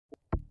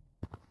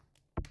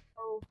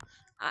So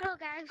Hello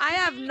guys. I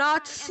have today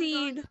not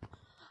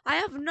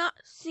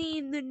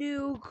seen the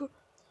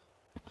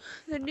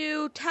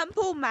new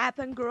temple map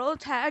in Gorilla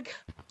Tag,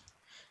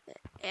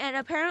 and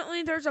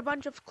apparently there's a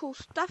bunch of cool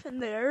stuff in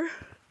there.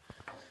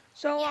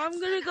 So Yes,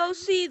 I'm gonna go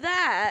see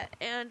that,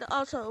 and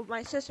also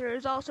my sister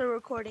is also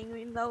recording,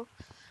 even though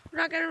we're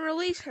not gonna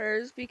release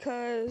hers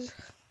because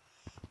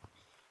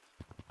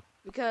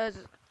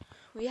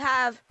we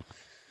have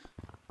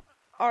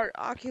our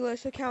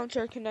Oculus accounts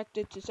are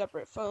connected to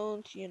separate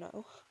phones, you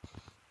know.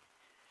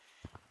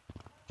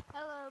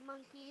 Hello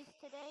monkeys.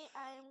 Today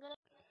I am gonna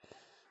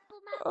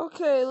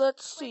Okay,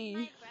 let's with see.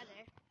 my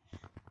brother.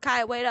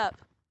 Kai, wait up.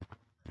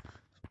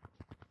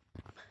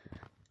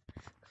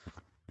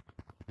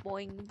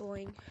 Boing,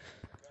 boing.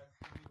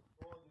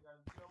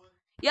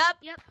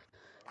 Yep.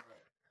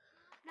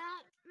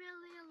 Not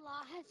really a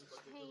lot has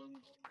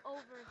changed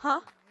over Huh?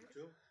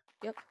 here.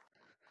 Yep.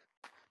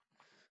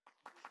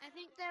 I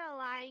think they're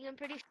lying. I'm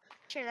pretty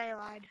sure they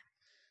lied.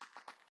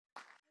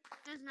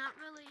 There's not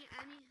really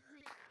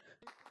anything.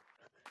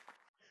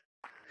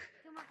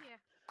 Come up here.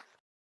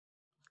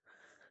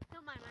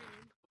 Don't mind my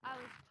name. I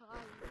was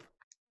calling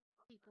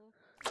people.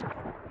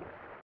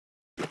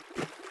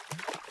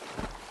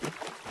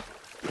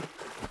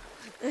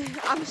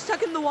 I'm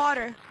stuck in the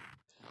water.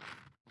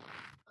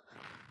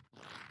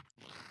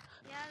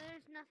 Yeah,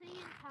 there's nothing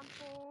in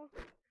Temple.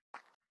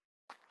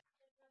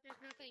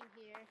 There's nothing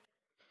here.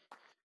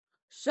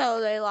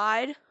 So they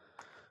lied?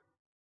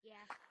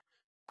 Yeah.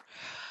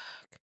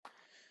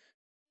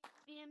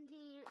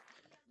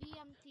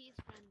 VMT's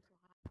friends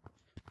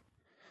lied.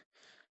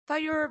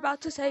 Thought you were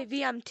about to say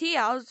VMT.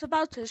 I was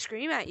about to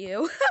scream at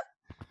you.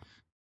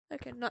 I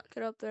cannot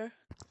get up there.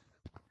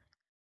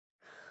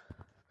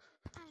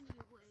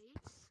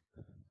 Anyways,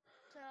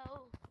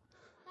 so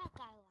that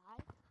guy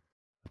lied.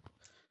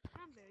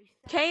 I'm very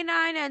sad.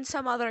 K9 and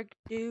some other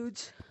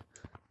dudes.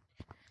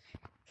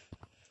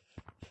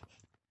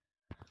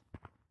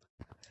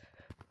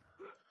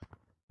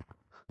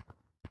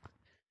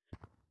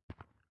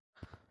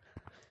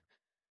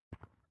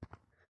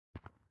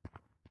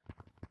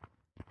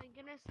 I'm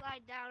gonna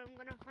slide down. I'm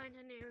gonna find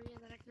an area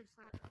that I can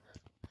slide.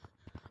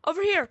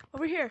 Over here,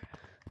 over here.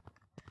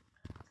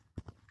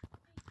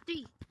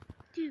 3,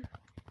 2,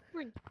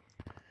 1.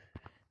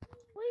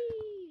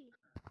 Whee!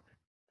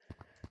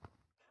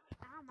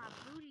 Ow, my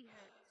booty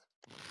hurts.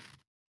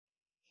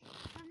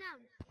 Come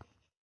down.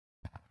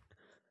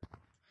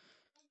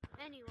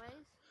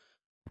 Anyways,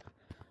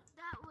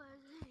 that was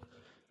a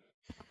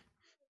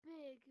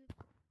big.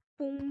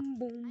 Boom,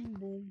 boom,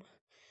 boom.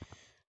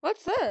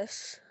 What's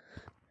this?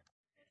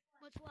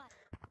 What's what?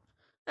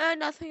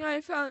 Nothing.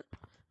 I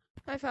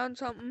found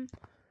something.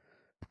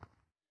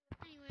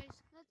 Anyways,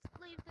 let's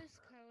leave this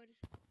code.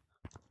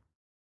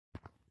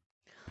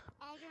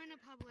 I'll join a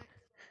public.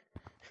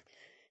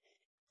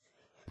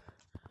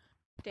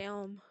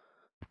 Damn.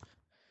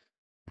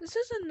 This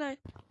isn't nice.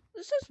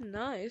 This is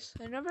nice.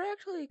 I never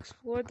actually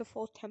explored the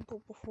full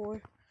temple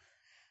before.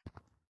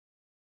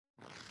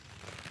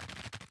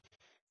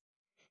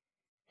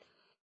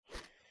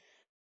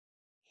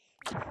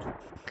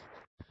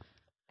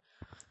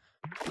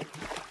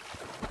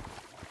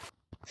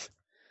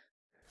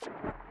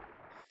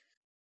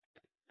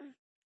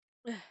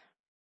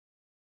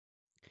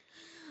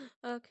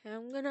 Okay,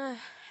 I'm gonna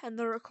end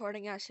the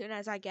recording as soon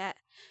as I get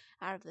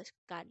out of this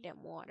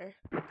goddamn water.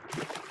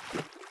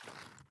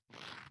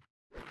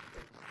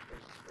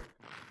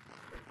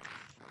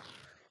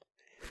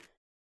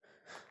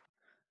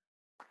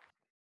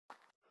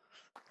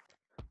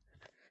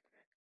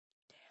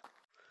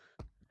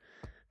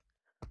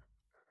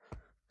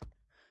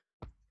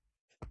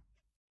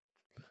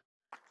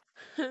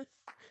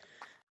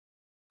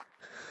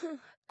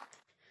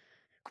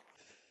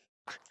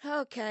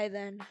 Okay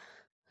then.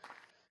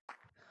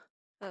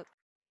 Oh.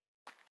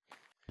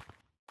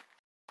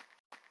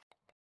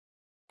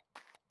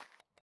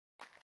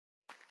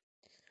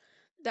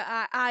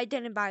 I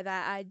didn't buy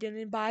that. I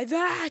didn't buy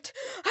that.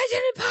 I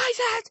didn't buy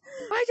that.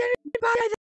 I didn't buy that.